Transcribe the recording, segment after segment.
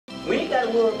We ain't got to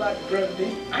worry about the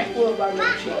president. I ain't worried about no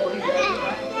chief.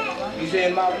 He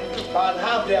said, my father's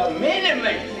house, there are many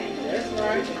mansions. That's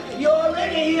right. You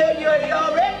already here, you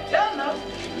already telling us.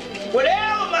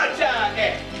 Whatever my child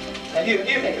has, and he'll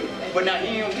give it to you. But now he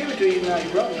ain't gonna give it to you, now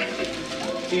you're wrong.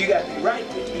 So you got to be right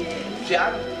with it. See,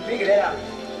 I figured that out.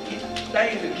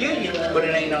 Things will give you, but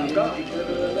it ain't on God.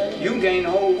 You can gain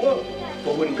the whole world,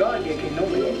 but when God gets, can't no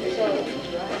man.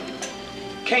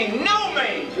 Can't no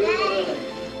man.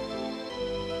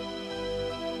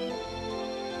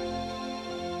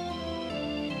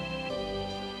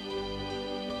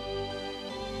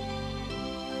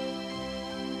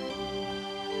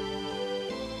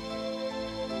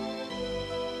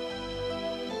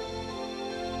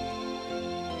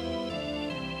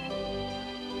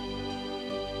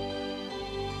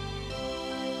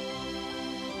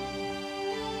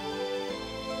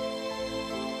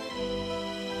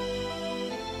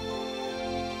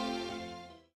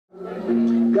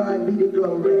 God be the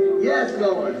glory. Yes,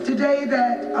 Lord. Today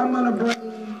that I'm going to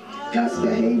bring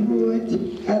Pastor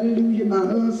Haywood, hallelujah, my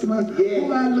husband,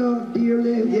 who I love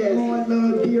dearly, who the Lord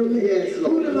love dearly,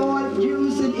 who the Lord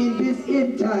using in this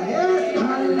end time.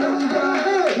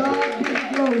 Hallelujah. God be the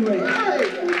glory.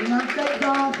 And I thank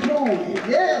God for it.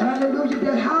 Hallelujah.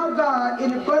 That how God,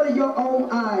 in front of your own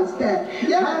eyes, that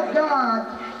how God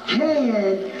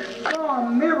can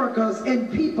perform miracles in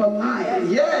people's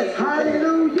lives.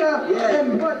 Hallelujah.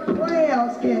 And what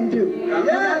prayers can do. And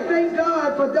I thank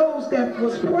God for those that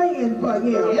was praying for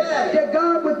him. That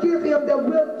God would give him the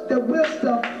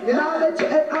wisdom, knowledge,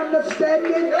 and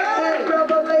understanding, and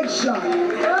revelation.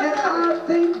 And I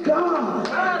thank God,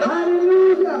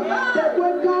 hallelujah, that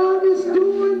what God is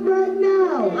doing right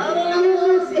now in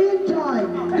this end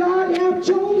time, God have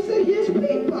chosen his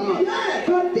people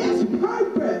for this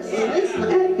purpose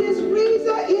and this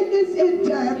reason in this end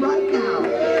time right now,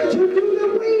 to do the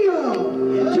will,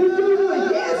 to do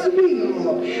his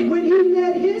will. When he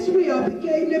let his will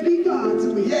became to be God's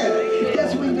will,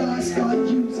 that's when God started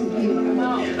using him.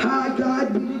 Hi,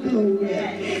 God be the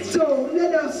glory. So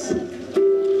let us give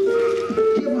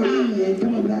a hand,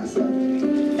 come on, Pastor,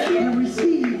 and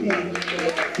receive him.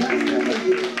 Pastor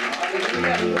Haywood.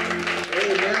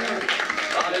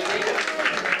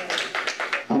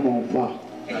 I'm on fire.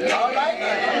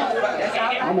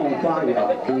 I'm on fire.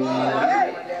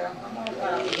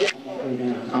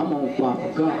 I'm on fire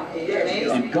for God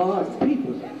and God's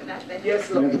people.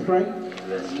 Let's pray.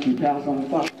 You pass on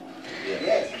fire.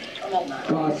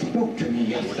 God spoke to me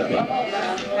yesterday.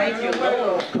 Thank you,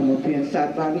 Lord. Come up here and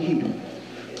sat by the heater.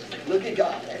 Look at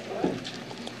God.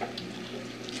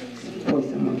 First,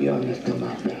 I'm going to give this to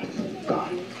my pastor,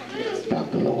 God,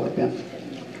 Dr. Lord Benson,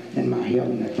 and my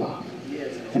heavenly Father.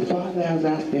 And Father, as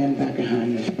I stand back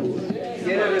behind this pulpit,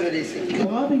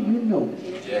 Father, you know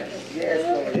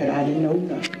that I didn't know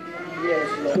nothing.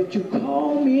 But you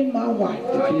called me and my wife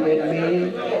to be that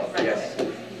man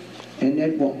and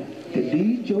that woman to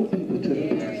lead your people to the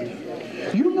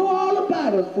past. You know all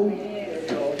about us, for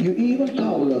you even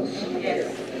called us.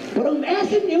 But I'm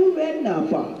asking you right now,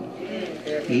 Father,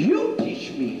 you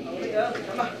teach me.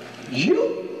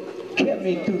 You kept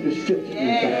me through the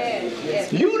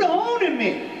scriptures. You the only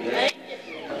man.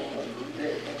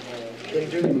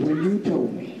 And when you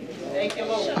told me,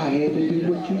 I had to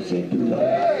do what you said to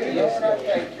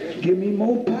Lord. Give me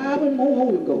more power and more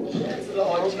Holy Ghost.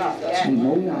 And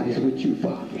more knowledge with you,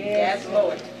 Father. Yes,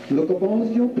 Lord. Look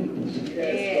upon your people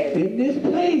in this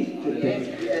place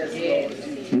today.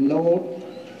 Lord,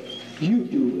 you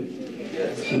do it.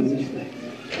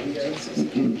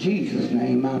 In Jesus'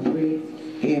 name I pray.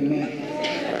 Amen.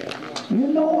 You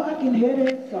know I can hear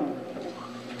that song.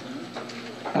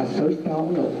 I searched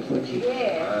all over for Jesus.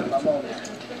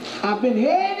 I've been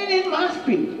hearing it in my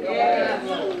spirit.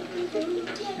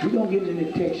 We're going to get in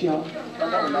the text, y'all.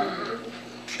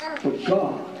 But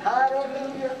God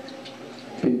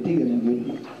been dealing with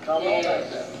me.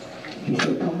 He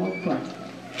said, come up front.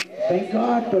 Thank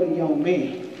God for the young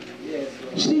man.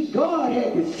 See, God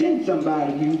had to send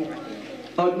somebody to you,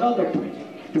 another preacher,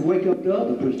 to wake up the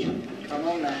other preacher. Come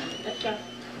on now.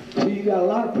 See, you got a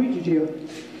lot of preachers here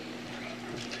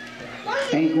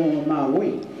ain't going my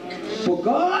way. But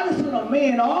God has sent a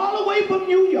man all the way from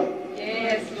New York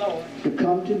to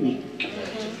come to me,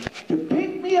 to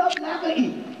pick me up like an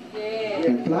eagle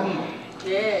and fly high.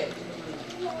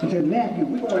 He said, Matthew,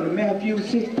 we're going to Matthew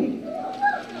 16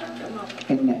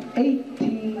 in the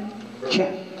 18th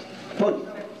chapter.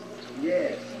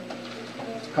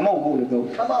 Come on, Holy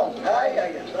Ghost. Come on.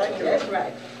 That's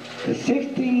right. The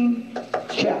 16th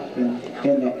chapter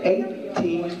in the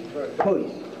 18th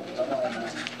verse.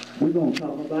 We're going to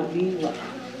talk about these rocks.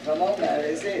 Come on now,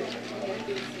 that's it.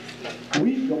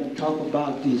 we gonna talk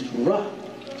about this rock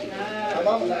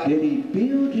that he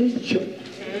built his church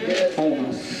on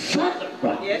a solid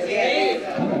rock.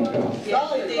 Yes, come on, God. I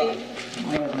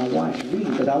have my wife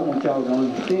read because I want y'all to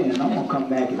understand. I'm gonna come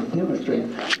back and demonstrate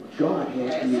what God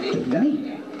has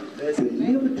me to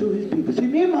deliver to his people. See,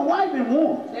 me and my wife been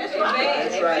warm. That's right.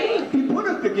 That's right. He put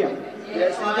us together.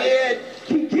 Yes, he did.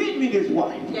 He gave me this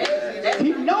wife. Yes.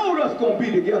 He knowed us gonna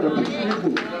be together.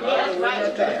 That's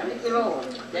right.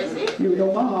 That's it. You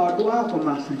know my heart go out for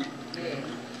my son.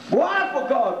 Go out for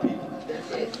God, people.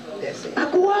 That's it. That's it.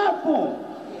 I go out for them.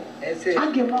 That's it.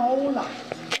 I give my whole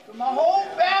life to my whole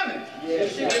family.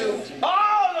 Yes, you do.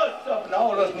 All us suffering,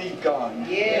 all us need God.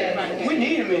 Yeah. We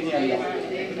need him in here.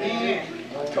 Amen.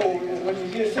 I told you when you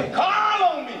get sick, call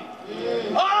on me.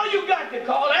 All you got to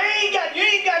call, you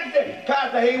ain't got to say,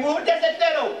 Pastor Haywood, that's at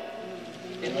that over.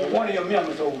 One of your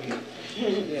members over here.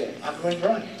 I couldn't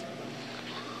run.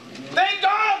 Thank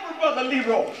God for Brother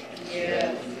Leroy.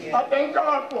 Yes. I thank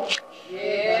God for him.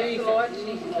 Yes, Lord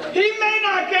Jesus. He may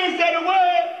not can't say the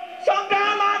word.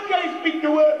 Sometimes I can't speak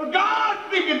the word, but God's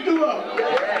speaking through us.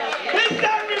 He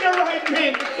sent me the right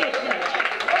man to say that.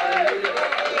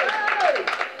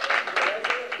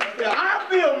 I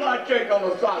build my church on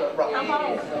a solid rock. Come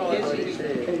on. Yes, he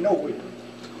did. Ain't no way.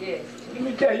 Yes. Let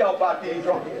me tell y'all about these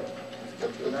rocks.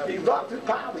 These rocks is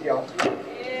power, y'all.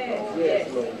 Yes. Yes.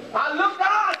 I looked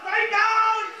out, thank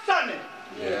God, Sunday.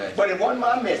 Yes. But it wasn't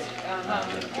my message.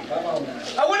 Come on now.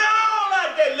 I went all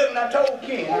out there looking. I told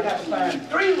Ken, I got to find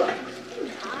 3 rocks.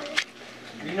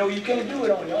 You know you can't do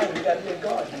it on your own. You got to let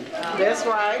God do it. That's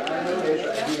right. I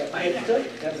had to search.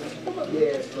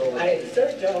 Yes, Lord. I had to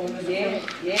search all of them. Yeah.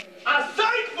 Yeah. I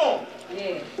searched for them.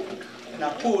 Yeah. And I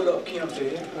pulled up. Kim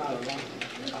said, that's probably wrong.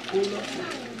 I pulled up.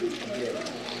 Yeah.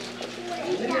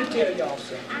 Let me tell y'all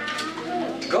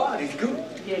something. God is good.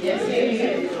 Yes, yes.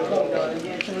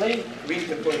 Read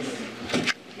the verse.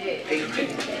 18.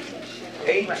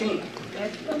 18.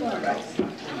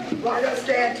 Let us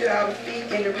stand to our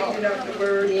feet in the reading of the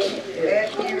word.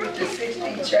 Matthew, the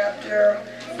 16th chapter,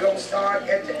 going to start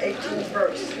at the 18th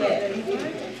verse.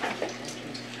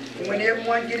 When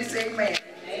everyone gets it, say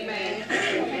amen. Amen.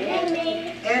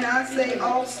 And I say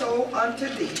also unto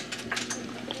thee,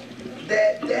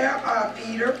 that there are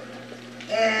Peter,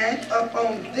 and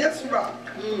upon this rock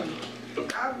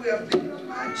I will build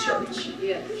my church,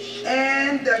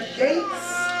 and the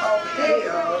gates of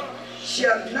hell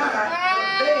shall not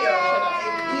prevail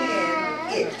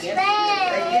against it.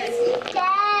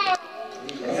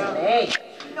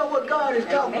 You know what God is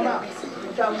talking about?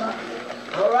 He's talking about,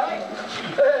 all right?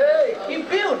 Hey, he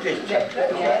built this church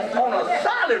on a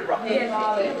solid rock.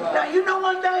 Now, you know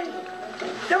one thing?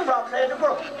 Them rocks had to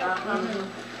grow.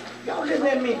 Y'all just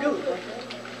let me do it.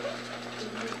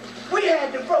 We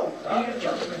had to grow. But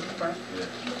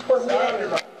we had to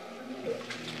grow.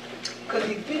 Because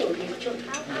he built his church.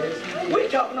 We're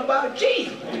talking about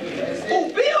Jesus,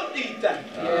 who built these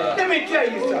things. Let me tell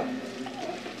you something.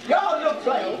 Y'all look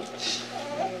plain.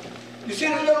 You see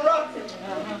the little rock?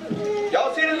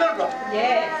 Y'all see the little rock?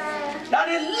 Yes. Now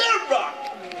this little rock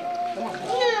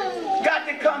got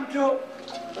to come to a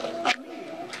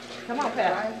meeting. Come on,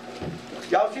 Pastor.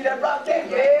 Y'all see that rock there?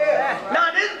 Yeah.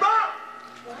 Now this rock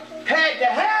had to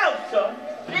have some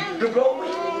to go with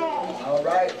it. All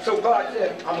right. So God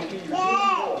said, I'm going to give you this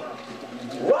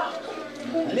rock.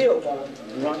 Live on,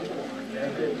 run water.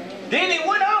 Then he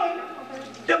went on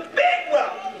the big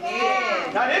rock.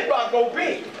 Yeah. Now this rock go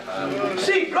big.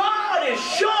 See, God is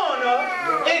showing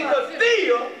us in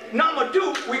Cathedral, number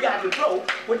 2, we got to grow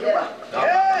with the rock.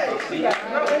 Hey. See,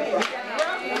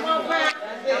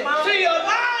 a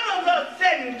lot of us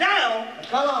sitting down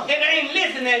and ain't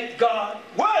listening to God's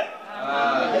word.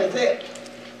 That's it.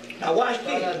 Now watch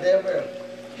this.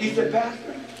 He said,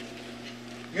 Pastor,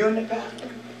 you and the pastor,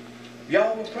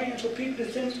 y'all were praying for people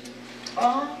to send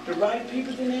the right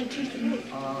people in there and teach them.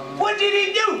 What did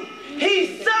he do?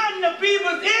 He sent the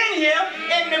people in here,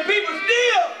 and the people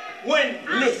still wouldn't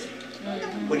listen.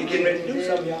 But he getting ready to do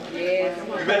something, y'all.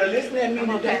 You better listen at me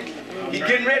today. He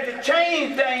getting ready to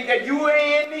change things that you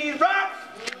ain't in these rocks.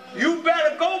 You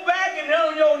better go back and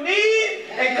on your knees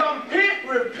and come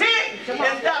repent,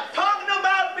 and stop talking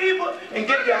about people and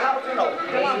get your house in order.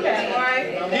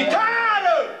 He's tired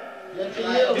of it.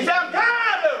 He said, I'm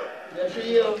tired of it. Yes,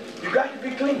 he is. You got to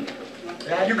be clean.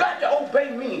 You got to obey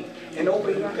me and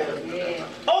obey your family. Yeah.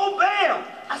 Obey him.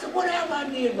 I said, what have I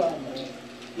did wrong?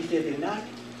 He said, did not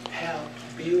have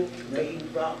built, made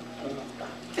rock on a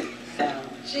sound.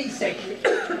 See,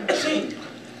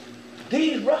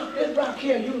 these rocks, this rock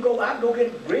here, you can go, I go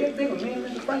get great big one, me and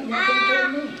Mr. Frank, you can tell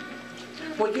me.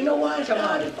 But you know why it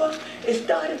started from? It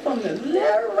started from the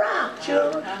little rock.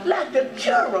 children like the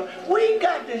children. We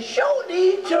got to show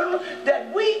these children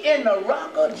that we in the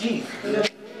rock of Jesus.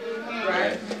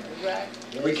 Right.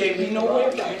 We can't be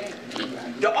nowhere back.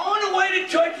 The only way the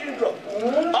church is grow,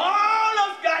 all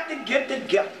of us got to get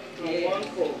together.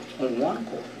 On one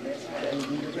accord.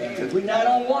 If we're not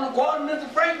on one accord, Mr.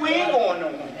 Frank, we ain't going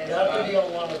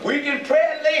nowhere. We can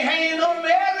pray and lay hands on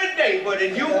them every day, but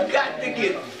if you got to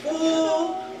get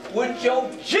full with your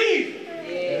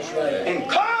Jesus and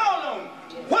call on him.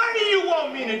 What do you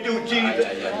want me to do, Jesus?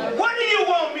 Where do you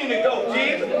want me to go,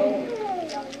 Jesus?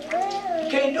 You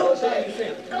can't do it by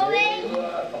yourself.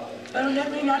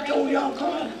 That mean I told y'all,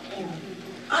 come on.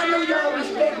 I know y'all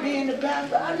respect me in the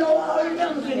pastor. I know all the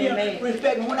members in here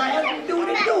respect me. When I have to do it,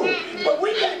 they do it. But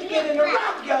we got to get in the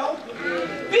rock, y'all.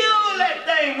 Feel that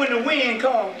thing when the wind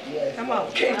comes. Come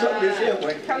on. Can't talk this here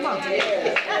way. Come on.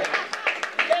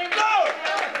 Can't go.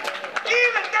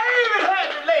 Even David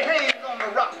had to lay hands on the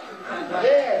rock.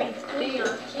 Yeah.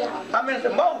 I mean,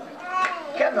 Moses.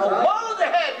 Moses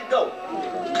had to go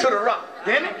to the rock,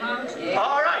 didn't he?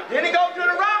 All right. Didn't he go to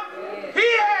the rock? He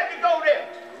had to go there.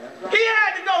 He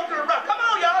had to go to the rock. Come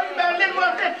on, y'all. You better listen to what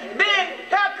I'm saying. Then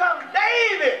here comes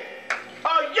David,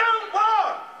 a young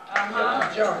boy.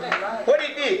 What he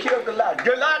did? Killed Goliath.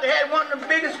 Goliath had one of the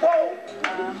biggest foes.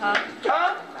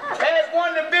 Had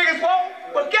one of the biggest foes.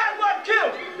 But guess what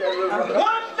killed him?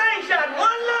 One thing shot,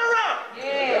 one little rock.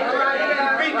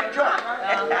 Beat the drum.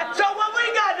 So what we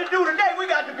got to do today, we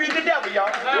got to beat the devil,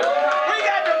 y'all. We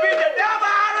got to beat the devil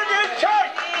out of this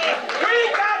church. We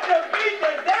got to beat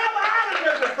the devil out of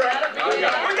this, friend. We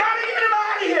got to get him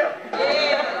out of here.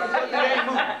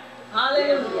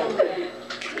 Hallelujah.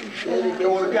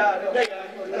 Glory to God today.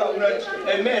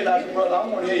 Amen, Dr. Brother. I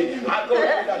want to hear you. I go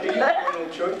to Dr. You don't go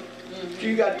to church.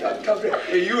 You got to talk to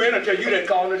if you in a church, you didn't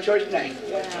call the church name.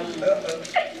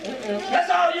 That's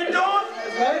all you're doing.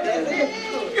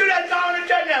 You done calling the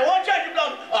church name. What church you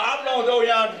belong to? Oh, I belong to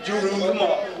y'all Jerusalem.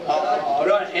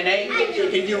 And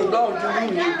if you belong to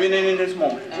Jerusalem, you've been in this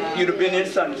morning. You'd have been in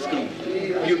Sunday school.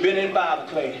 You've been in Bible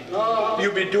class.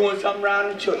 You've been doing something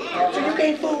around the church. So you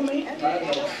can't fool me.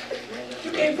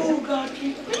 You can't fool God,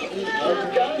 people. You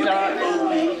can't fool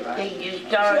me. See,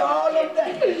 all them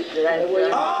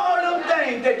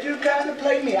things that you kind of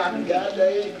play me out.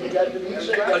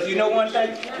 Because you know one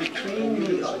thing? You clean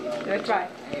me up. That's right.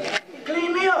 You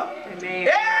clean me up. Amen.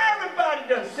 Everybody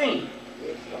done seen.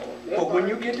 But when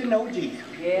you get to know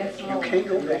Jesus, you can't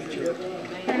go back to it.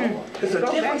 It's a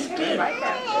different spirit.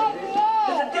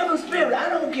 It's a different spirit. I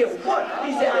don't care what.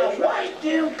 He said, I'll wash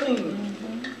them clean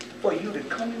for you to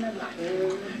come in the light.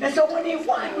 And so when he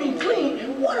washed me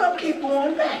clean, what I'll keep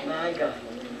going back?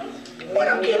 What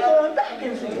I'll keep going back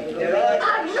and saying?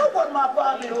 I know what my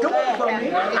Father is doing for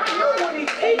me. I know what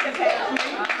he's taking care of me.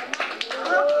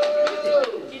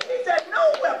 He said, no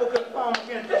weapon can form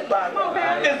against this body.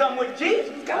 Because I'm with Jesus.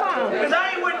 Because I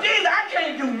ain't with Jesus, I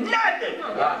can't do nothing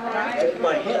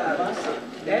but him myself.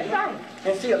 That's right.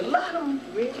 And see, a lot of them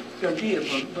done did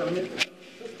from me.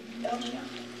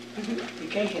 You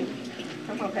can't hear me.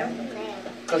 Come on, Pastor.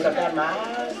 Because I got my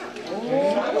eyes.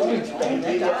 I don't expect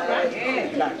that.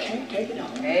 And I can't take it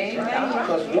off.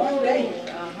 Because one day,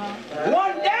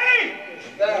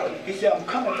 he said, I'm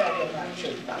coming back at my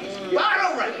church.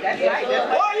 Bottle right. That's right.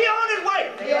 Oh, he on his way.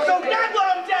 So that's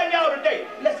what I'm telling y'all today.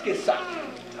 Let's get solid.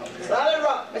 Solid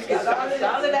rock. Let's get solid.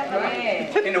 Solid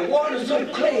rock. And the water's so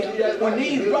clear, when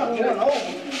these rocks run over,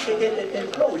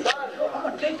 it flows. I'm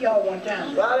going to take y'all one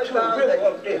time to a river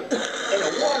up there. And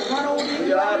the water run over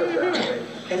these rocks.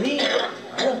 And these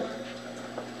grow.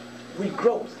 We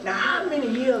grow. Now, how many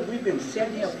years we've been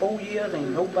sitting here? 4 years,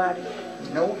 ain't nobody,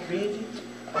 no visit.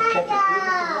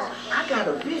 I got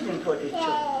a vision for this church.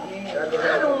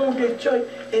 I don't want this church,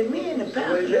 if me and the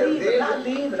pastor leave, and I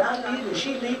leave, and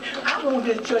she leave, I want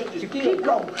this church to still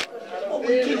grow. What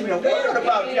we keeping the word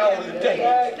about y'all today.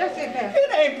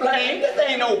 It ain't playing. This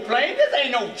ain't no playing. This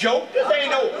ain't no joke. This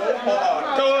ain't no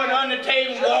throw it on the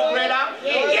table and walk right out.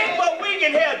 Get what we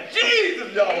can have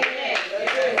Jesus, y'all.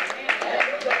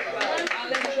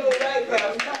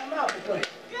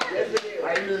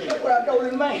 That's what I told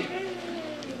him, man.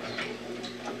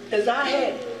 As I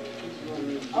had it,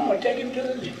 I'm going to take him to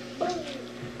the list.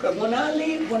 Because when I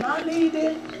leave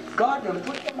this, God done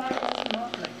put them out of my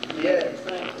place. Yes.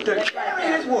 To carry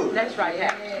his word. That's right,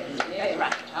 yeah. That's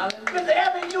right. Mr.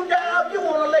 Evans, you down, you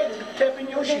want a lady to step in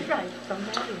your shoes. That's right.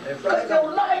 Because your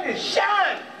light is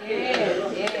shining.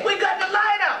 Yeah. We got the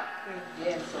light out.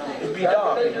 Yes. It be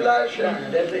dark. The light shine.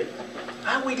 That's it.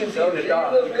 How we can see in the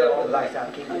dark? We cut all the lights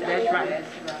out. That's right.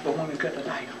 But when we cut the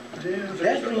light on,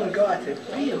 that's when God said,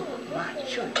 build my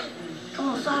church. Come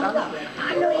on, son of God.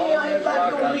 I know ain't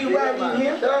everybody gonna be right in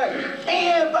here. Ain't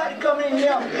everybody coming in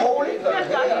here holy.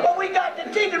 But we got to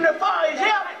teach them the fire is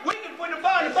here. We can put the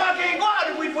fire in. The fire can't go out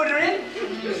if we put it in.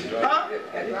 Huh?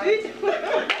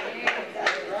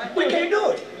 We can't do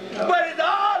it. But it's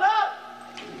all up.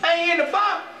 Ain't in the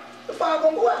fire. The fire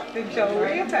gonna go out. It's your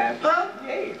real time. Huh?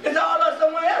 It's all up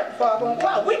somewhere else. The fire gonna go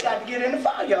out. We got to get in the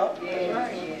fire, y'all.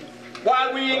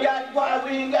 Why we ain't got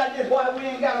this? Why we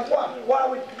ain't got a fire? Why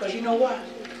we? Because you know why?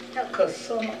 Because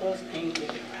some of us ain't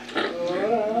getting it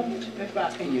right. That's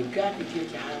right. And you got to get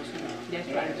your house in order. That's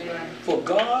right. For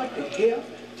God to help,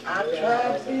 I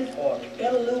tried this.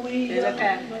 Hallelujah.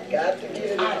 Got to get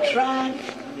it. I tried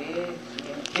it.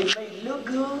 It may look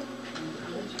good,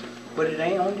 but it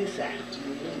ain't on this side.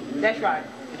 That's right.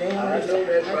 It ain't on this side.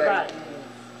 That's right.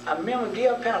 I remember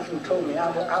dear pastor told me I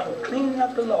was cleaning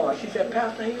up the Lord. She said,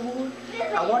 Pastor Haywood,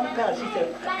 I want to pastor. She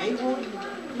said, Haywood,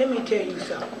 let me tell you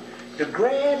something. The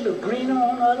grass look greener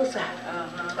on the other side.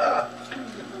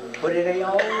 But it ain't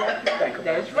all right to think about.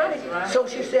 That's right. So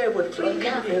she said, with 3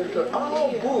 cows,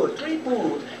 all bulls, 3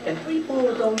 bulls, and 3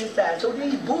 bulls on this side. So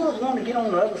these bulls want to get on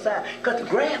the other side because the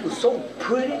grass was so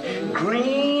pretty,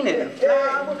 green, and the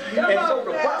flowers. And so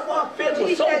the walk fence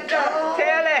was so tall.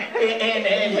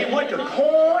 And he went to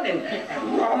corn and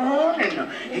corn.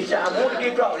 And he said, I want to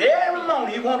get across. Every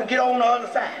morning he wanted to get on the other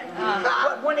side.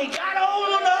 But when he got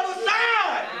on the other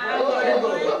side,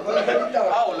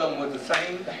 all of them was the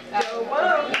same thing.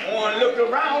 One looked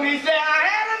around, he said, I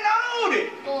hadn't known it.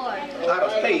 I'd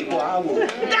have stayed where I was.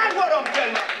 That's what I'm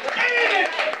telling you. Stay here.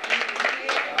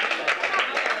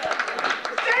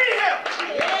 Stay here.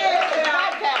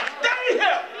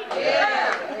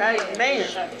 Stay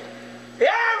here.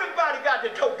 Everybody got to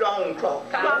tote their own cloth.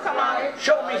 Come on.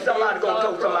 Show me somebody gonna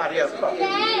tote somebody else's cloth.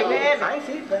 I ain't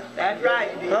seen that. That's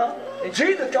right. Huh?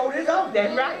 Jesus told his own.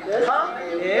 That's right. Huh?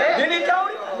 Yeah. Didn't he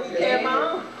told it? Carry my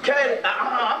own.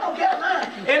 I'm gonna carry mine.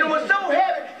 And it was so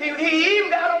heavy, he even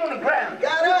got on the ground.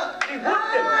 Got up. He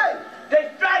whooped him.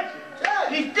 They striped him.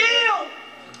 He still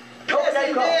took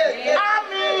that cloth. I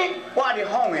mean, why they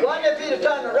hung him? Why did Peter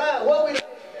turn around?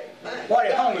 Why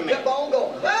they hung him? Kept on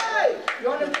going. Hey! You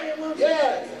understand what I'm saying?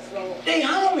 Yes, Lord. They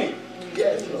hung him.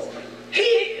 Yes, Lord.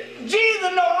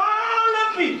 Jesus know all the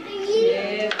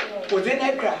people was in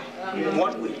that crowd in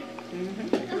 1 week.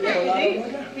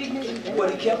 But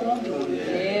he kept on doing it.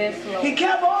 Yes, Lord. He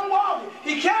kept on walking.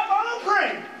 He kept on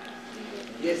praying.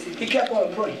 Yes, he kept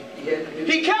on praying. Yes,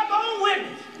 he kept on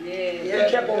witnessing. Yes.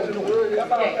 He kept on doing it.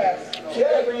 Come on, Pastor.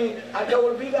 I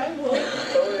told the people I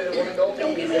would.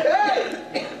 Don't get that.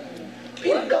 Hey!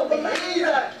 Peter, go with me. I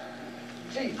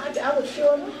was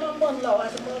showing my mother-in-law. I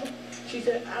said, Mother,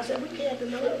 I said, we can't do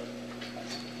it.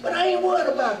 But I ain't worried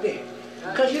about that.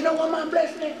 Because you know what my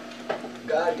blessing is?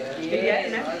 God got it. Yeah,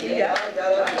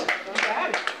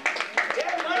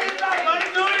 money's right.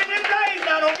 Money's good in this place.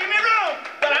 Now, don't get me wrong.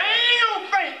 But I ain't gonna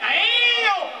faint. I ain't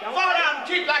gonna fall out and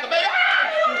kick like a baby.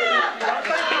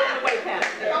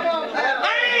 I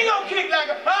ain't gonna kick like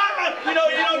a, you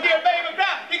don't get a baby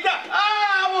cry. He cry, I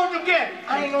want to get.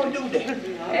 I ain't gonna do that.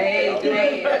 Hey,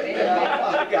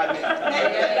 my got me.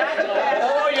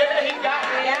 Oh, yeah, he got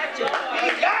me. He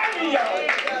got me, y'all.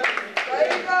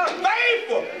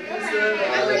 Faithful.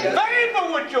 Faithful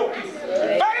with your people.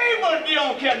 Faithful if you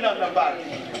don't care nothing about it.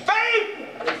 Faithful.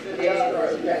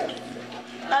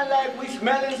 I like we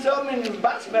smelling something and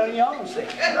about smelling your own self.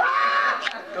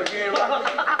 Because you ain't right.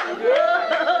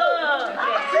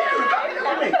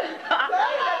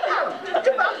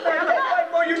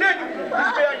 Boy, you didn't. You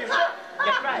smell yourself.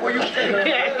 That's right. Well, you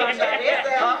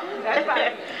huh? That's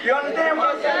right. You understand what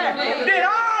I'm saying? Then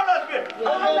all of it.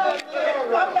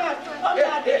 I'm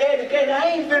not the educator. I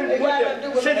ain't finished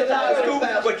with the synthesized school.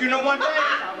 But you know one thing?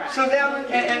 Suzanne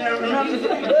and remember,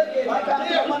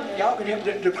 y'all can help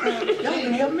the crowd. Y'all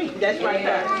can help me. That's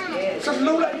right. So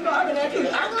Lula, you know I can help you.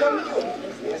 I can come to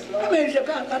you. I mean,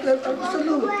 so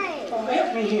Lula, help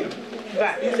me here.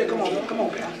 Right. You said, come on,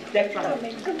 Pastor. That's right.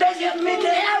 That's helping me to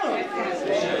heaven.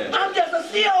 I'm just a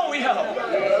CO, y'all.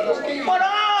 But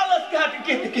all of us got to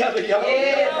get together, y'all.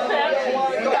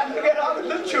 We got to get all the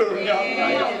little children, y'all.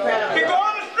 We go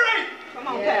on the street. Come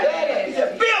on, Pastor. He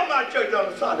said, build my church on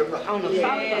the solid rock. On the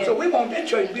solid rock. So we want that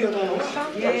church built on the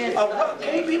rock. A rock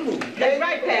can't be moved. That's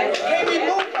right, Pastor. Can't be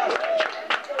moved.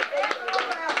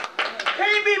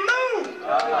 Can't be moved.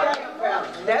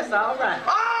 That's all right.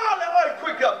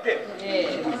 Quick up there.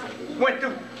 Went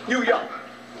through New York.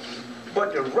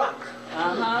 But the rocks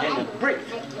and the bricks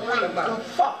so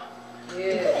far.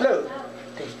 The flood,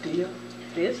 they still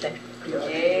stay.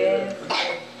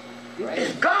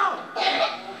 It's gone.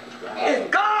 It's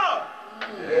gone.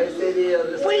 Yes, it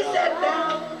is. We sat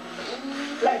down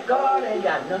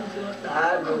nothing to us.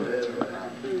 I know that's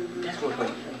right. That's what we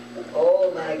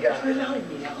Oh my That's God. really hurt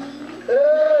me, y'all.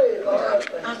 Hey, Lord.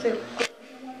 I said,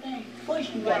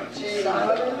 first you got to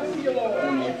decide Hallelujah, Lord.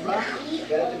 on that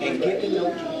mind and get to know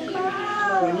Jesus.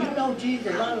 When you know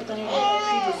Jesus, a lot of things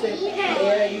people say,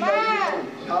 yeah, you know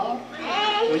you know. No.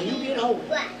 When you get holy,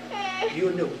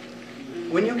 you'll know.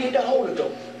 When you get the Holy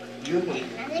Ghost, you'll know. Now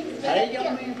that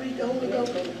young man preach the Holy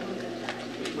Ghost.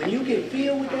 When you get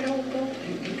filled with that Holy Ghost,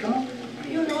 you come on,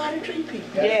 you know how to treat people.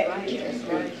 Yeah.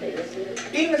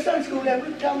 Even the Sunday school that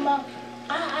we were talking about,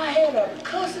 I had a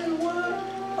cussing word.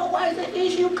 My wife said,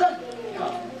 is you cussing?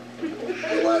 No.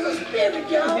 It was a spirit,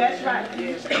 y'all. That's right.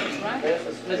 Yes, that's right.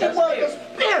 It was a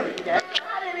spirit. I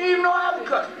didn't even know I was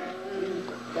cussing.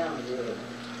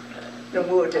 The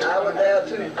word that I was there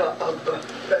too.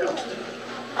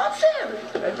 I'm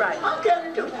serious. That's right. I'm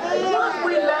telling you. Once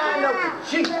we line up with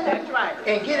Jesus That's right.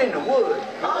 and get in the word,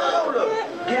 all of it,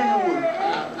 get in the word.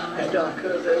 That's done.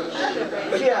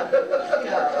 See how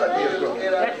ugly it is,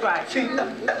 That's right. See, Ain't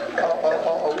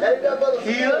that brother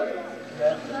here,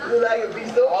 look like it be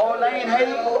so? all lane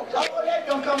hay, all that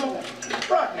don't come on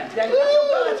front now. That's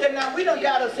what God said. Now we done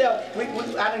got ourselves. I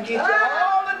done get you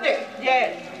all of this.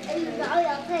 Yes.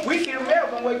 We see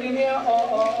American waiting here.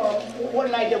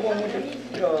 One night that one went to.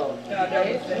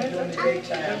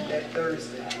 That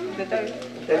Thursday. The third.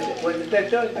 That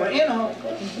church. Well, in her,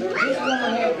 this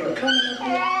woman had been coming up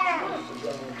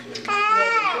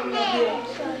here,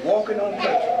 walking on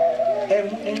church, and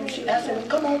I said,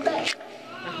 "Come on back."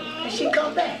 And she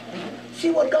come back. See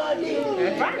what God did?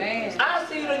 Right. I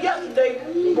seen her yesterday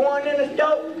going in the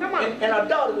store, and her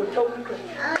daughter was totally crazy.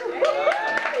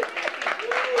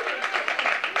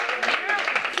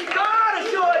 God is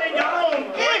sure in your own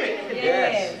image.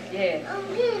 Yes. Yes.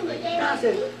 I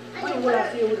said, when will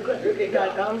I see her with the crazy?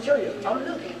 God, I'm show you. I'm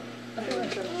looking. I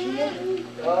said, she is.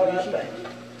 What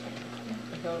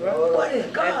is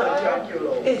God?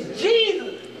 It's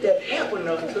Jesus that's helping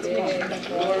us to the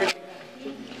point.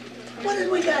 What is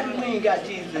we got? We ain't got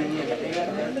Jesus in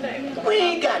here. We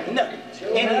ain't got nothing.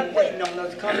 And he's waiting on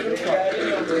us to come to the cross.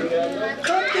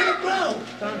 Come to the cross.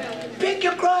 Pick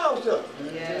your cross up.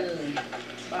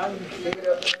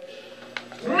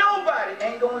 Nobody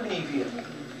ain't gonna leave here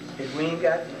if we ain't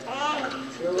got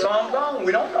Jesus. Some gone,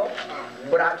 we don't know.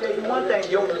 But I'll tell you one thing,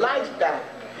 your lifestyle,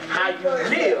 how you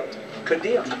live,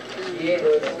 condemn you.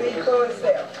 Speak for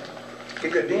itself.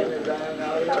 It condemn you.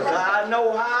 Because I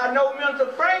know, Mr.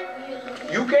 Frank,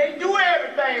 you can't do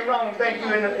everything wrong, think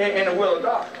you in the will of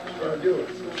God.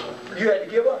 You had to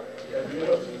give up.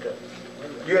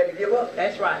 You had to give up.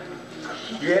 That's right.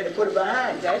 You had to put it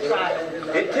behind you. That's right.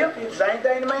 It tempted you. Same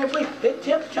thing the man preached. It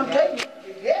temptation.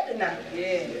 You had to now.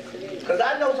 Yes. Because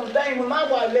I know some things when my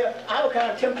wife left, I was kind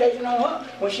of temptation on her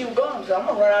when she was gone. So I'm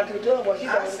going to run out to the tub while she's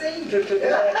gone. I'm serious,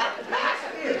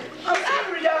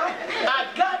 y'all. I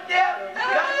got there,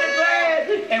 got the glass,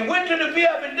 and went to the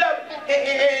BMW,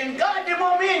 and God didn't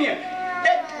want me in here.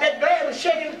 That glass was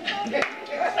shaking.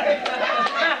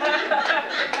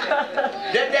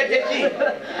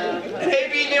 They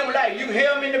be them like, you hear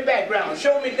them in the background.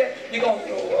 Show me that you're going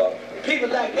to, people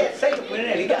like that, Satan went in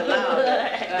there, he got loud.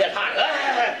 That hot,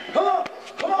 come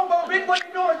on, Bo, Rick, what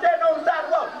you doing standing on the side of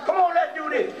the wall? Come on, let's do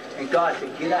this. And God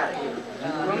said, get out of here.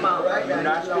 Come on, right? You're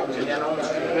not strong.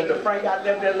 Mr. Frank got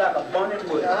left there like a bunny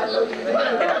wood.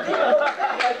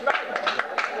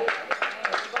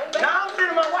 Now I'm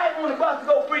sitting my wife on the bus to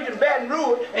go preach in Baton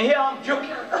Rouge, and here I'm joking.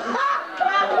 It don't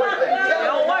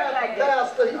work like that. I'm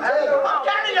telling you, it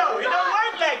don't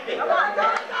work like that.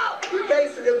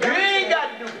 You ain't got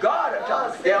to do God or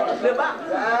something. They don't slip out.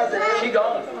 She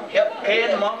gone. Help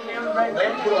head among them, right?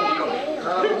 Let's go.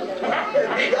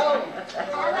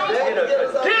 It'll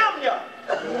condemn you.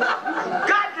 You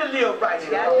got to live right.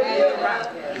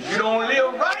 If you don't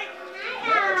live right,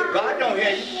 God don't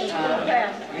hear you.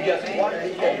 You just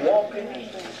walking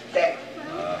back.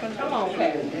 Come on,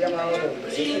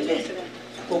 Pastor. See, listen.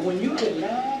 But when you get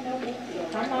line up,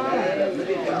 Come on.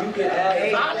 when you get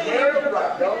solid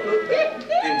rock,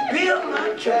 and build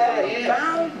my church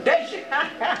foundation,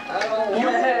 you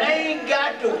ain't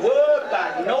got to worry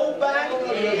about nobody.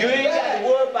 You ain't got to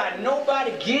worry about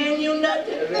nobody giving you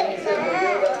nothing.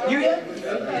 You hear?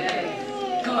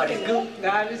 God is good.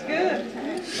 God is good.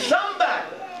 Somebody.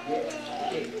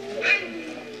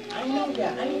 I know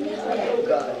God. I ain't never know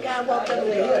God. God walked up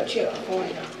there here, check for $40.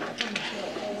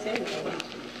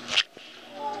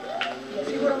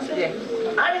 See what I'm saying?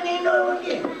 I didn't even know it was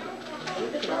again.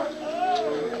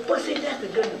 But see, that's the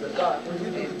goodness of God. When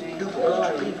you do for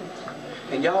God's people,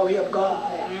 and y'all help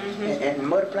God, and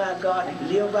multiply God, and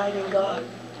live right in God,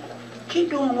 keep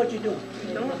doing what you're doing.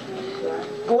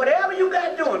 Whatever you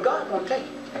got doing, God's going to take it.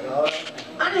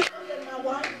 I didn't look at my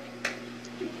wife.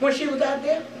 When she was out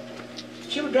there,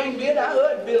 she was drinking beer. I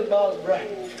heard Bill Ball's right.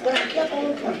 But I kept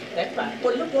on drinking. That's right.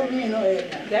 But look what me and her had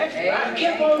now. That's right. I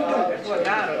kept on doing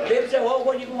it. They said, oh,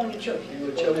 what are you going to church? You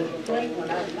were church. When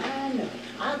I lined up,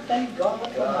 I thank God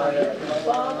for my Heavenly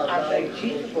Father. I thank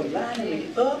Jesus for lining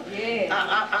me up. Yeah.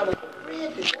 I was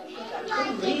afraid to go.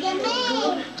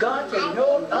 God said,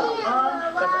 no,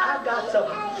 because I got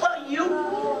something for you,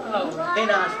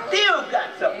 and I still got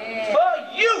something for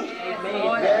you.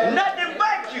 Nothing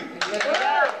but you.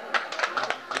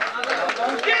 I'm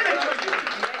going to give it to you.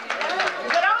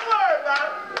 But don't worry about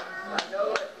it.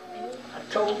 I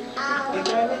told the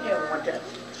grandmother one time,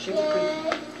 she was preaching.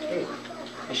 Hey,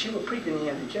 and she was preaching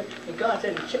in the church. And God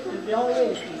said, the church is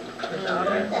already healed.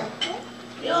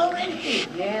 You're already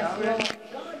healed. Yes, right.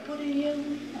 God put it in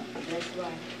you. That's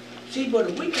right. See, but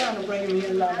if we kind of bring him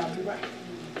in, line up, you're right.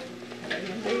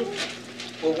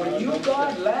 But when you,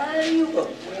 God, line you up,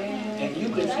 and you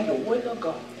can see the will of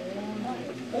God,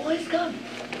 boy, it's coming.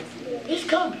 It's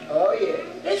coming. Oh,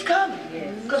 yeah. It's coming.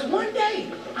 Because one day,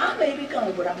 I may be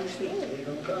coming, but I'm going to see it.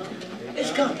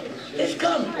 It's coming. It's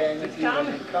coming. It's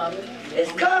coming.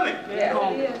 It's coming.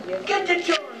 Get the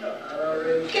children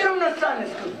up. Get them to Sunday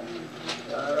school.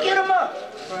 Get them up.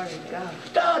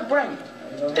 Start bringing.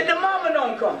 If the mama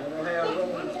don't come,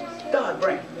 start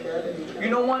bringing. You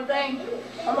know one thing?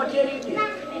 I'm going to tell you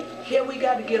this. Here we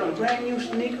got to get them brand new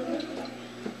sneakers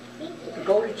to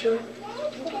go to church.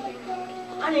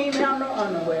 I didn't even have no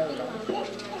underwear on.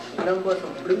 Nothing but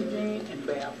some blue jeans and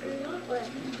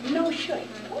barefoot. No shirt.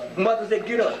 Mother said,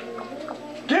 get up.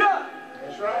 Get up!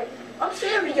 That's right. I'm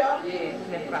serious, y'all. Yeah,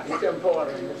 that's right. It's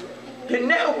important. They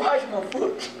never wash my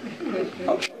foot.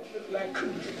 Like cool.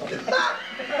 Those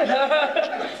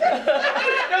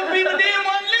people didn't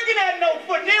want looking at no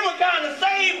foot. They were kind of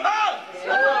save us.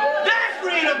 That's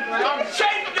freedom. I'm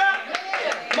shaped up,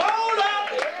 mold up.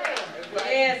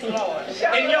 Yes, Lord.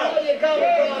 And young.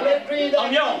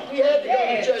 I'm young.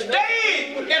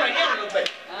 Stay in an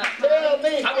elevator.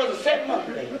 I was a 7 month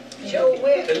lady.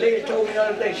 The lady told me the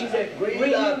other day, she said, "Really,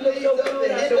 you look so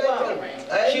good." I said,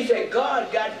 "Wow." She said,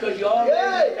 "God got it because you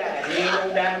already died. He ain't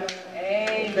gonna die."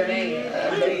 Amen.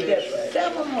 I laid there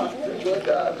 7 months.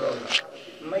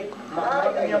 My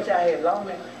mother and them said I had long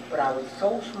hair, but I was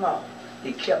so small,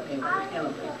 they kept me in the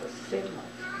elevator for 7 months.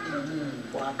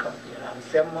 Before I come here, I was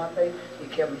 7 months later, they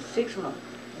kept me 6 months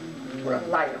with a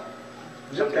light on.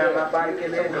 Sometimes my body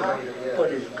gets so hot,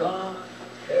 but it's God.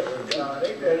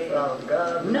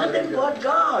 Nothing but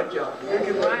God, y'all.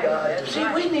 See,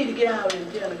 we need to get out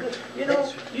and tell the good. You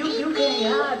know, you can't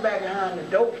hide back behind the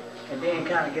door and then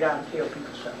kind of get out and tell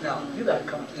people something. No, you got to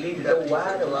come, leave the door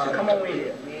wide open. Come on in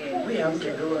here. We have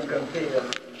to do and come tell.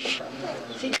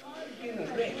 See, God is getting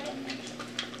us ready.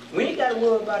 We ain't got to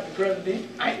worry about the president.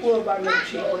 I ain't worried about no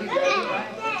shit.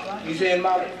 You say in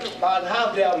my father's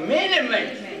house there are many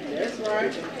men. That's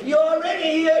right. You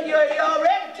already here. You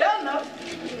already telling us.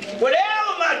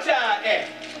 Whatever my child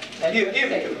asks, he'll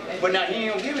give it to you. But now he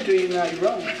ain't gonna give it to you, now you're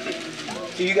wrong.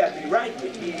 So you got to be right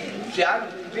with it. See, I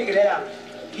figured that out.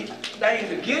 Things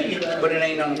will give you, but it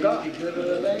ain't on God.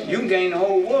 You can gain the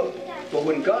whole world, but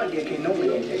when God gets, can't no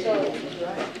man take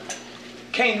it.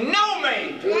 Can't no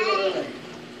man take it.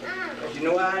 But you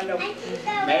know how I know?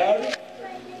 Married,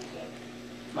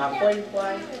 my first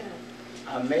wife,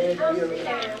 I married her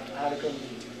out of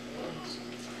community.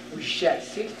 We shot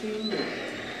 16 years.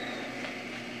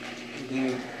 And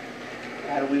then,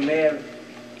 after we married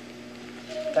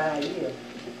 5 years,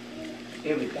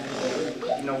 everything was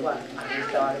good. You know what? I just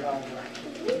started off right.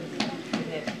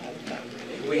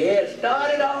 We had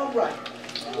started off right.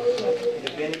 It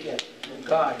had been together.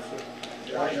 God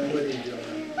said, right with it.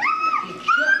 He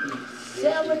kept me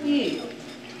 7 years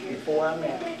before I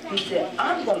married. He said,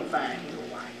 I'm going to find you a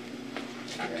wife.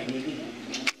 And he did.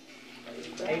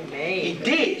 Amen. He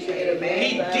did. Amen.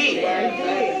 He did.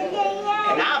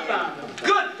 And I found a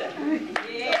good thing.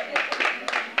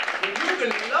 When you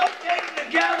can love things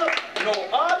together, no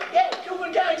other,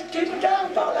 you can down,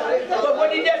 fall out. But when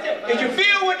he does it, if you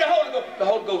feel with the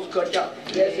Holy Ghost cut you off.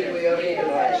 Yes, it will.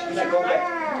 Now go back.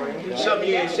 Something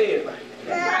you ain't said right.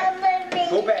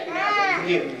 Go back and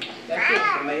forgive me. That's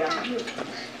it. May I forgive you?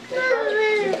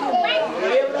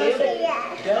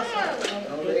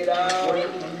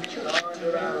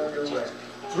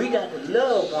 We got to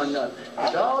love one another.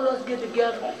 If all us get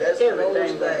together,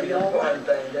 everything's going to be all right.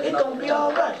 It's going to be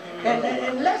all right.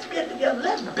 And let's get together.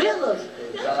 Let's build a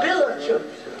church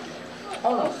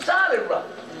on a solid rock.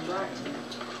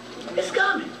 It's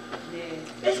coming.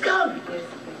 It's coming.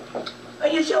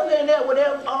 And you the show in there,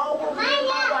 whatever, all what me and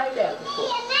my wife asked for.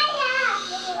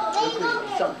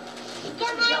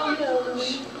 Y'all know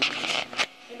Louise.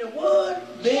 And the word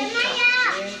been taught.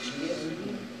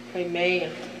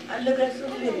 Amen. I look at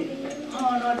some lady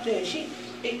on out there. She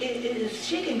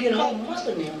can get her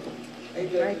mother now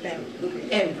Right there.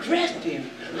 and dress them.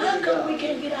 How come we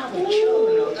can't get our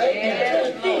children and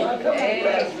dress them?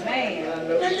 Amen. Now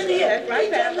look at here, they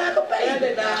just like a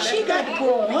baby. She got to put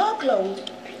on her clothes,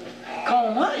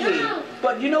 comb her hair.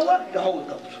 But you know what? The Holy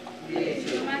Ghost.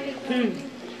 Amen.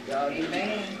 The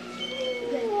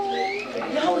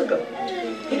Holy Ghost.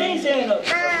 It ain't saying no.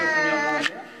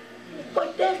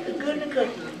 But that's the good and good.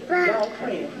 Y'all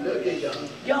praying. Look at y'all.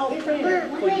 Y'all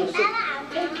praying for your sister.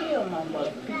 Take care of my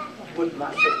mother with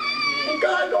my sister. And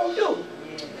God gonna do it.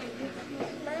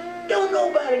 Don't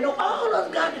nobody know. All us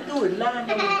got to do is line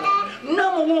them up.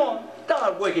 Number one,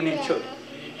 start working in church.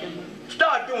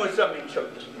 Start doing something in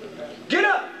church. Get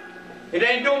up. It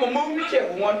ain't doing a moving the chair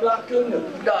from one block to another.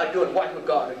 Start doing watch what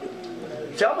God will do.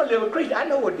 So I'm a little Christian. I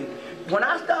know what it is. When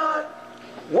I start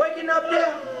waking up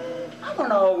there, I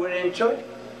wasn't always in church.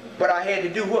 But I had to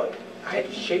do what? I had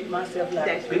to shape myself like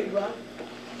a big rock.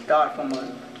 Start from a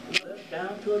little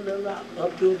down to a little rock,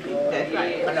 up to a big rock. That's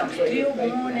right. And I'm still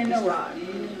going in the rock.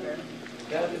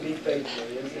 Got to be faithful.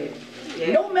 Yes,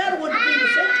 No matter what the people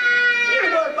say, you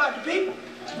ain't worried about the people.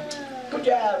 Put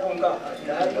your eyes on God. I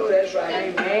know that's right.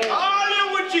 Amen. All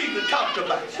them what Jesus talked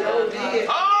about. So did.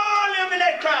 All them in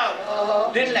that crowd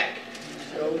didn't like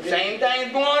it. Same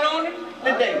thing going on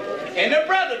today. And the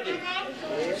brother did.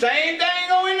 Same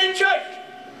thing on in the church.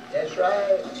 That's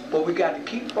right. But we got to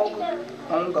keep focused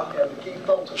on God. Have to keep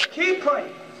focused. Keep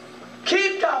praying.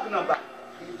 Keep talking about it.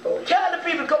 Keep focused. Tell the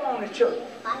people come on to church.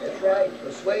 That's right.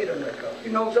 Persuade them to come.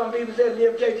 You know, some people say,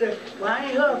 live church, say, well, I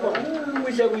ain't heard from them.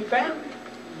 We said we family.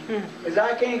 Because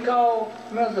I can't call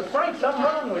Mr. Frank, something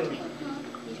wrong with me.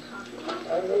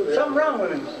 I know that. Something wrong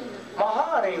with me. My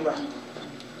heart ain't right.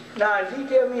 Now, if he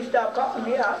tell me stop calling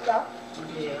me, I'll stop.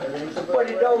 But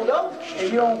it don't go, and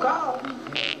you don't call.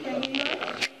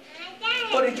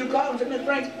 But if you call and say, Mr.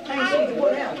 Frank, I ain't seen you,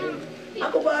 what happened? I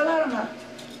go by a lot of my.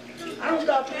 I don't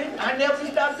stop being, I never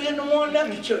stop being the one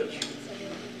left the church.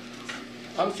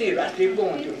 I'm serious, I still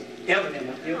going to it. Evidently,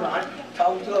 I still going. I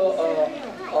talked to her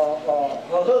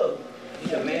husband. He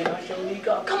said, man, I sure need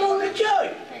God. Come on to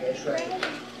church. That's right.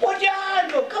 What your eyes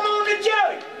do? Come on to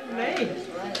church. Amen.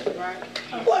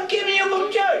 What keeping you from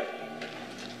church?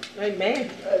 Amen.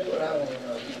 That's what I want to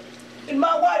know. And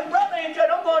my wife's brother in church,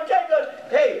 I'm going to tell you,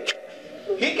 hey,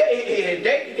 they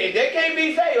can't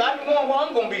be saved. I'm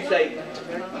going to be saved.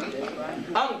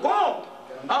 I'm going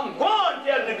to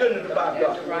tell the goodness about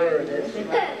God.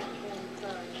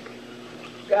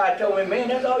 God told me, man,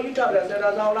 that's all you talk about. I said,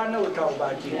 that's all I know to talk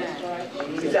about Jesus.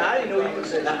 He said, I didn't know you.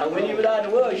 When you was out in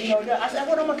the world, you know that. I said,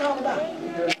 what am I talking about?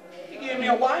 You give me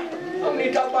a wife? I don't need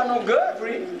to talk about no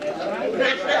girlfriend.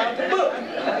 Out the book.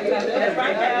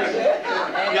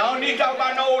 Y'all don't need to talk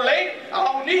about no old lady.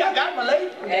 I got my lady.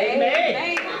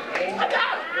 Amen. I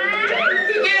got her.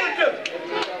 He gave it to me.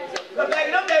 But back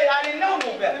in them days, I didn't know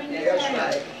no better. That's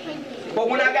right. But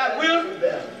when I got wisdom,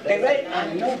 they ready,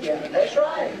 I know better. That's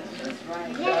right.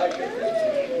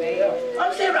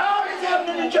 I'm saying all this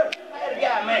happening in the church. I had a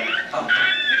guy, man.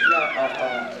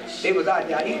 They was out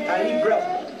there. I eat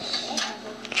breakfast.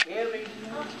 Every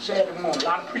Saturday morning, a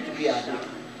lot of preachers be out there.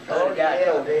 The guy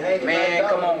told me, man,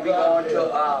 come on, we going to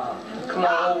come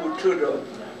on over to the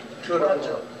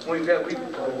we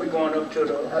going up to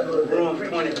the room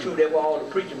 22. That's where all the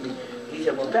preachers be. He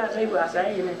said, well, Pastor Haywood, I said, I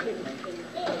ain't in the clip.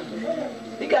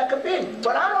 He got convinced,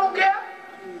 but I don't care.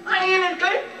 I ain't in the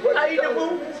clip. I eat the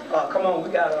food. Come on, we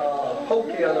got a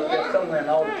hotel up there somewhere and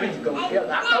all the preachers go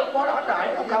together. I know what I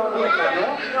ain't gonna call it.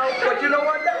 But you know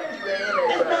what, though?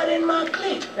 It's not in my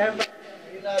clip.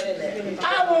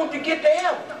 I want to get to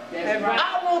heaven.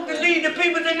 I want to lead the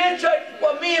people in this church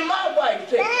what me and my wife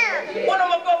say. What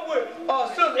am I going with?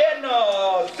 Sister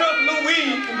Edna, Sister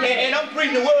Louise, and I'm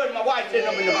preaching the word and my wife sitting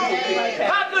up in the pulpit.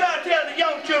 How could I tell the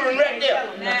young children right there?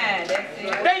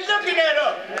 They looking at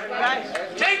us.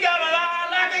 They got a lie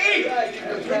like an eagle.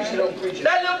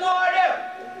 That little boy there,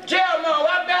 Jeremiah,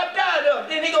 I baptized him.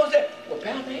 Then he gonna say, well,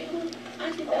 Pastor Haywood, I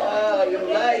said, you're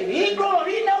right. he grown,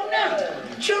 he know now.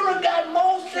 Children got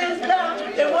more sense now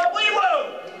than what we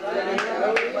were.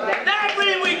 That's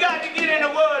when we got to get in the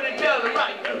word and tell them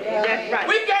right. That's right.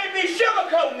 We can't be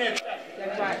sugarcoating this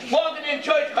thing. Walking in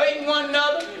church, hating one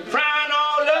another, frying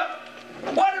all up.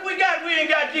 What do we got? We ain't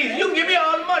got Jesus. You can give me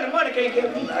all the money. Money can't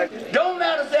give me. Don't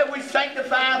matter if we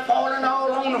sanctifying, falling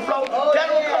all on the floor. Tell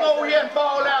them come over here and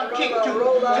fall down and kick you.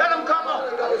 Tell them come on.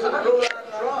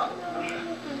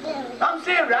 I'm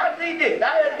serious. this. I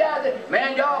heard guys say,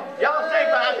 man, y'all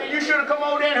sanctified. I said, you should have come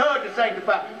over there and heard the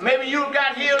sanctified. Maybe you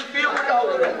got healed, filled with the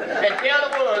Holy Ghost. And tell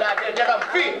the world out there that I'm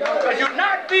filled. Because you're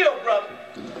not filled, brother.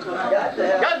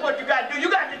 That's what you got to do. You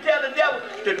got to tell the devil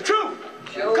the truth.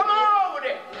 Come on over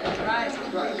there.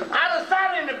 I was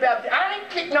silent in the Baptist. I ain't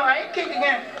kicking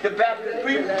against the Baptist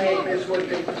people. That's what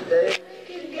they say.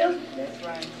 That's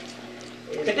right.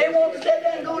 If they want to sit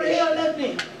there and go to hell, that's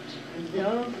them.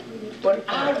 But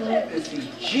I want to see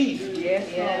Jesus.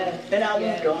 Yes. And I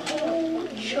want the whole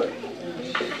church.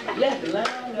 Let's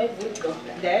line up with God.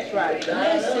 That's right.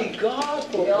 Let's see God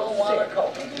for ourselves.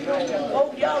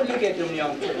 Oh, y'all look at them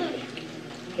young children.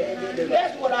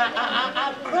 That's what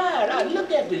I cried. I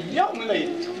looked at the young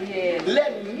ladies. Yes.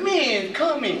 Let men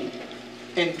come in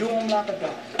and do them like a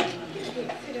dog.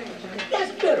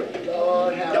 That's pitiful.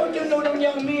 Don't you know them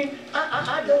young men?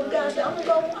 I told God, I said, I'm going to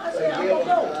go. I said, I'm going to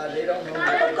go.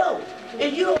 I'm going to go.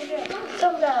 If you don't get,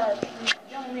 some guys,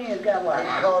 young men got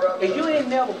what? If you ain't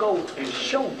never go and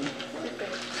show them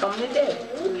something to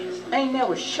them, ain't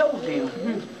never show them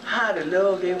how to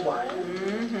love their wife.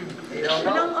 And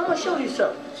I'm going to show you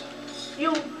something.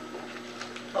 You,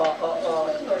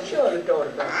 show the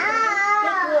daughter back.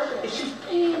 She's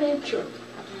staying in church,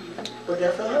 but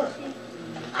that's her husband.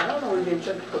 I don't know if he's in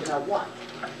church because I watch.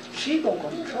 She gonna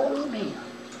control him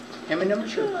and them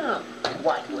children.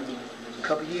 Watch with him. A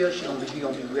couple years, he gonna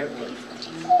be very grateful.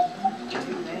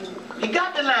 He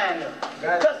got the line up.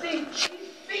 Because see, she's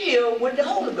filled with the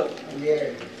Holy Ghost.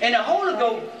 Yeah. And the Holy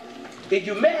Ghost, if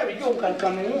you marry, you gonna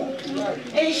come in one.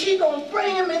 And she gonna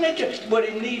bring him in the church. But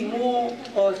it needs more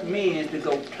of us men to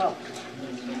go talk to him.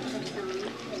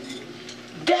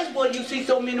 That's why you see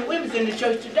so many women in the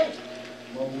church today.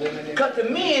 Because the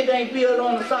men ain't built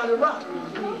on the solid rock.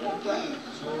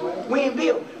 We ain't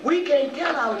built. We can't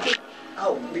tell our church,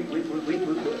 oh, we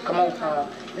come on,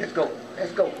 let's go.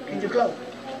 Get your clothes.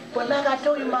 But like I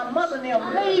told you, my mother now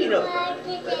made us.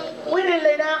 We didn't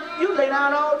lay down. You lay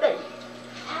down all day.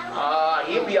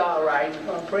 He'll be all right. You're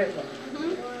going to pray for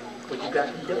him. But you got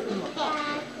to do it.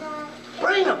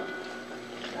 Bring him.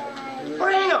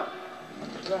 Bring him.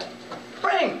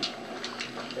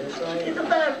 It's a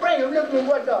bad bring him. Look at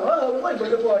what the wait, but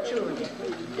look at our children.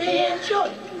 They ain't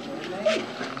children.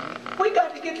 We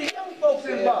got to get the young folks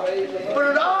involved.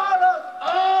 But all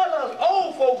us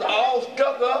old folks are all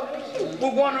stuck up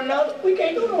with one another. We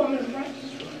can't do no ministry.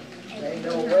 Ain't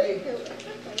no way.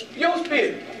 Your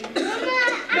spirit.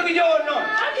 Look at your anointing.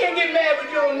 I can't get mad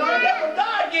with your anointing. That's what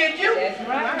God gives you. That's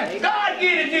right. God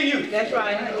gives it to you. That's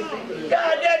right.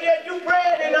 God, you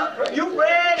praying and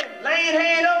laying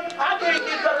hand up. I can't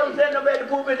get because I'm sitting up at the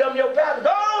pulpit of your pastor. Go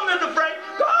on, Mr. Frank.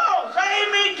 Go on.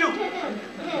 Save me too.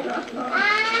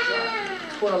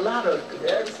 But a lot of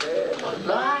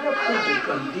people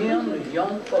condemn the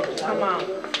young folks. Come on.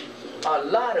 A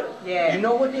lot of, you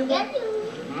know what they want?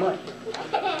 Money.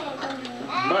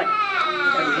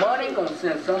 And money gonna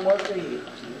send someone to hell.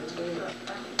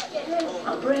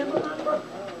 I'm praying for my brother.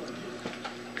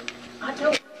 I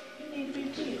told him he need to be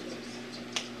filled.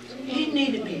 He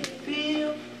need to be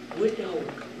filled with the Holy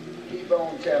Ghost. Keep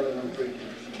on telling them, preachers.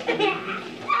 I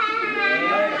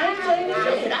ain't saying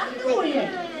it. I know he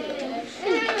ain't.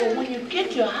 But when you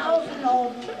get your house and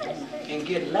all and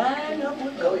get lined up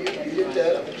with God,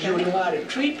 you know how to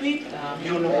treat people,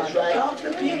 you know how to talk to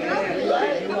people,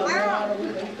 you know how to...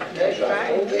 That's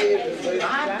right.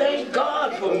 I thank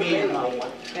God for me and my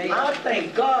wife. I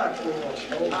thank God for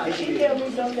her. And she tell me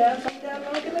sometimes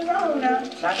don't get me wrong now.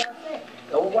 Like I said,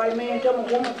 the old white man tell me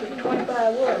a woman for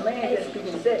 25 words, a man just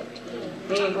speaking sex.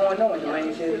 He ain't going nowhere, the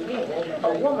man says it again.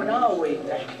 A woman always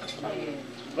thinks.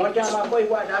 One time my first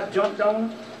wife, I jumped on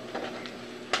her.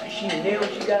 And she nailed,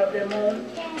 she got up that morning,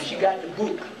 and she got the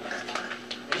book.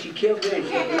 And she kept it,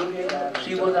 and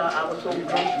she was, I was so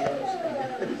drunk.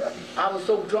 I was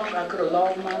so drunk I could have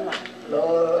lost my life.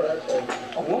 Lord,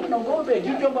 a woman don't go to bed.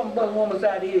 You jump up and bust a woman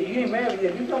upside the head. You ain't married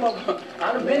yet. You jump up,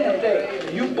 I done been up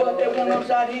there. You bust that woman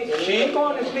upside the head. She ain't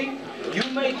going to sleep. You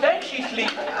may think she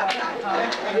sleep.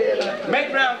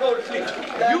 Make round go to sleep.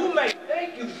 You may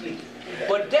think you sleep.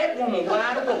 But that woman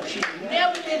wide awake. She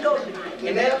never did go to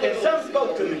sleep. And some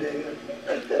spoke to me.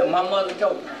 And my mother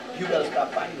told me, you better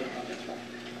stop fighting.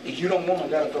 If you don't want to,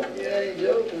 let her go.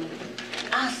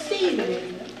 I see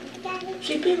it.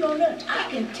 See, people don't know. I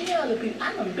can tell the people.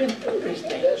 I done been through this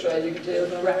thing. That's right, you can tell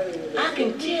them. Right. I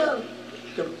can tell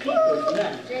the people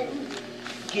now.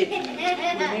 Get you.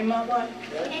 You mean my wife?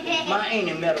 My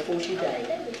auntie met her before she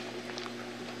died.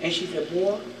 And she said,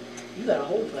 boy, you got a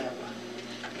whole flat wife.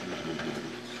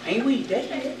 Ain't we? That's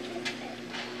it.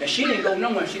 And she didn't go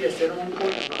nowhere. She just sat on the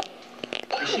porch.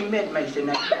 And she met me and said,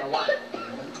 now you got a wife.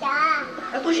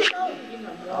 That's what she told me.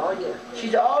 Oh, yeah. She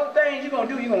said, all the things you're going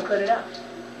to do, you're going to cut it out.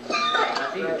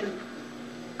 I did too.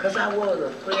 Because I was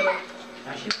afraid of.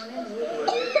 Now she went in with it.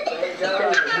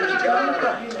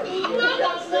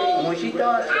 When she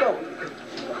started smoking,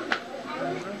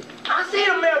 I see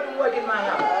the miracle work in my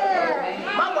house.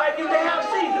 My wife used to have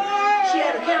Caesar. She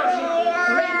had a cancer.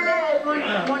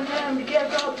 One time to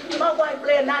get off. My wife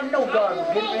bled, and I know God was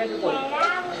getting ready to work.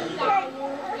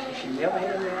 She never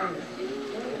had a man.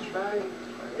 That's right.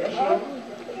 That's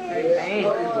it.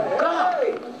 God.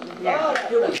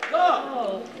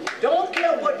 God. Don't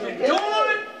care what you're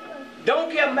doing.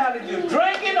 Don't care about if you're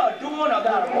drinking or doing or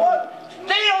got a horse.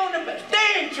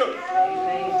 Stay in church.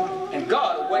 And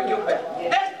God will wake your back.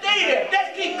 Let's stay there.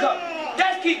 Let's keep coming.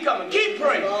 Let's keep coming. Keep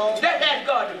praying. Let's ask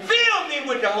God to fill me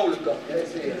with the Holy Ghost.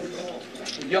 That's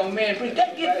it. Young man, preach.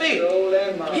 Let's get filled.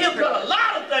 He'll cut a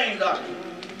lot of things out.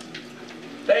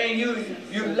 Saying you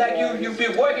be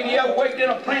working, you ever worked in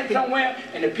a plant somewhere,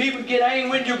 and the people get angry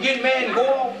with you, get mad and go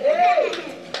on. Hey!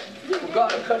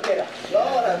 God will cut that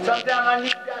out. Sometimes I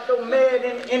need got so mad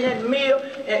in that mill,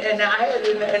 and I had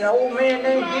an old man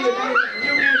named Bill.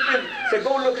 Said,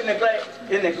 go look in the glass,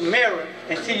 in the mirror,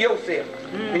 and see yourself.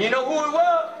 And you know who it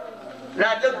was? And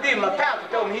I looked in, my pastor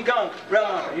told me he gone.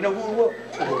 Brother, you know who it was?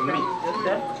 It was me.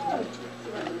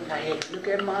 I had to look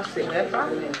at myself. That's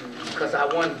right. Because I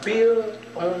wasn't built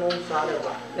on solid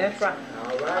rock. That's right.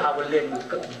 All right. I was letting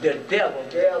the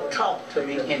devil talk to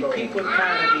me, and people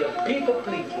trying to be a people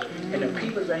pleaser, and the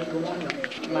people ain't going on.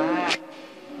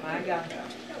 My God.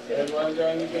 That's one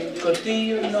thing you can do.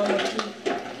 Cathedral number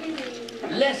 2.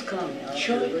 Let's come to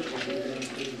church.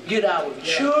 Get our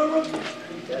children.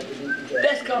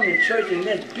 Let's come to church and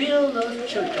let's build a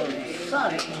church on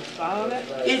Sunday.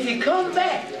 If he come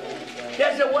back,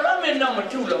 they said, well, I'm in number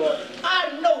 2, Lord.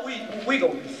 I know we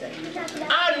going to be saved.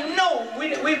 I know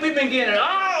we've been getting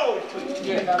all truth.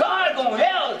 God going to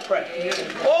help us pray.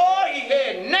 Oh, he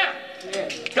had now.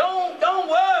 Don't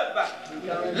worry about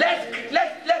it.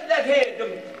 Let's head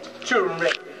them children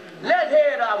ready. Let's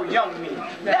head our young men.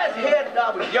 Let's head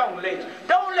our young ladies.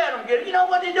 Don't let them get it. You know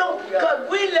what they do? Because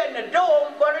we letting the door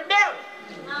open for the devil.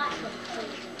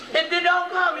 If they don't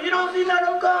come, you don't see none of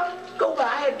them come, go by.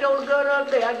 I had told the girl the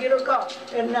other day, I get her a call.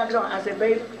 And knocked on. I said,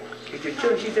 baby, it's your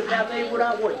church. She said, Pastor Haywood,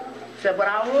 I work. She said, but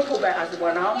I don't want to go back. I said,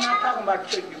 well, no, I'm not talking about the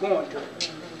church you're going to.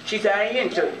 She said, I ain't in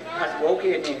church. I said, well,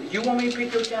 okay then. You want me to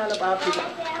pick your child up? I'll pick him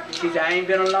up. She said, I ain't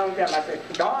been a long time. I said,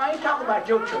 no, I ain't talking about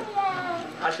your church.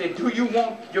 I said, do you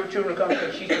want your children to come to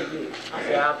church? She said, yeah. I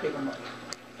said, I'll pick them up.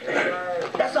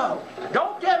 That's all.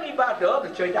 Don't tell me about the other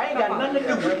church. I ain't got nothing to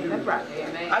do with you. That's right.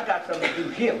 I got something to do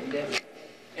here.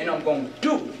 And I'm going to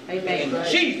do it. Amen. In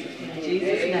Jesus'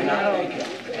 name. And I thank you.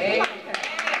 Amen.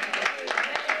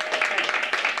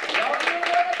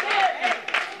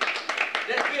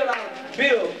 Let's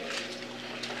build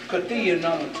Cathedral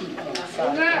number 2. I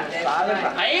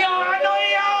know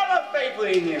y'all are faithful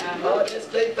in here. Oh, just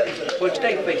stay faithful. But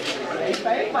stay faithful.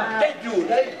 Let's do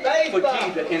it for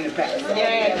Jesus in the past.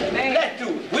 Let's do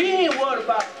it. We ain't worried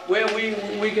about where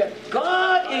we get.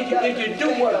 God, if you do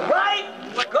what's right,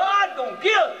 God gonna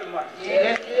give us the money. We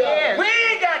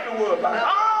ain't got to worry about it.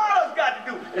 All us got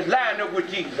to do is line up with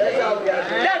Jesus.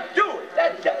 Let's do it.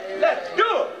 Let's do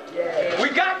it. We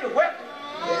got the weapon.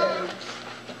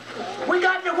 We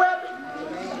got the weapon.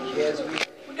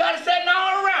 We got it setting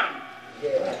all around.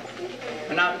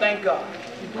 And I thank God.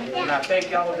 And I thank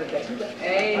y'all today.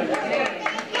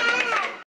 Amen.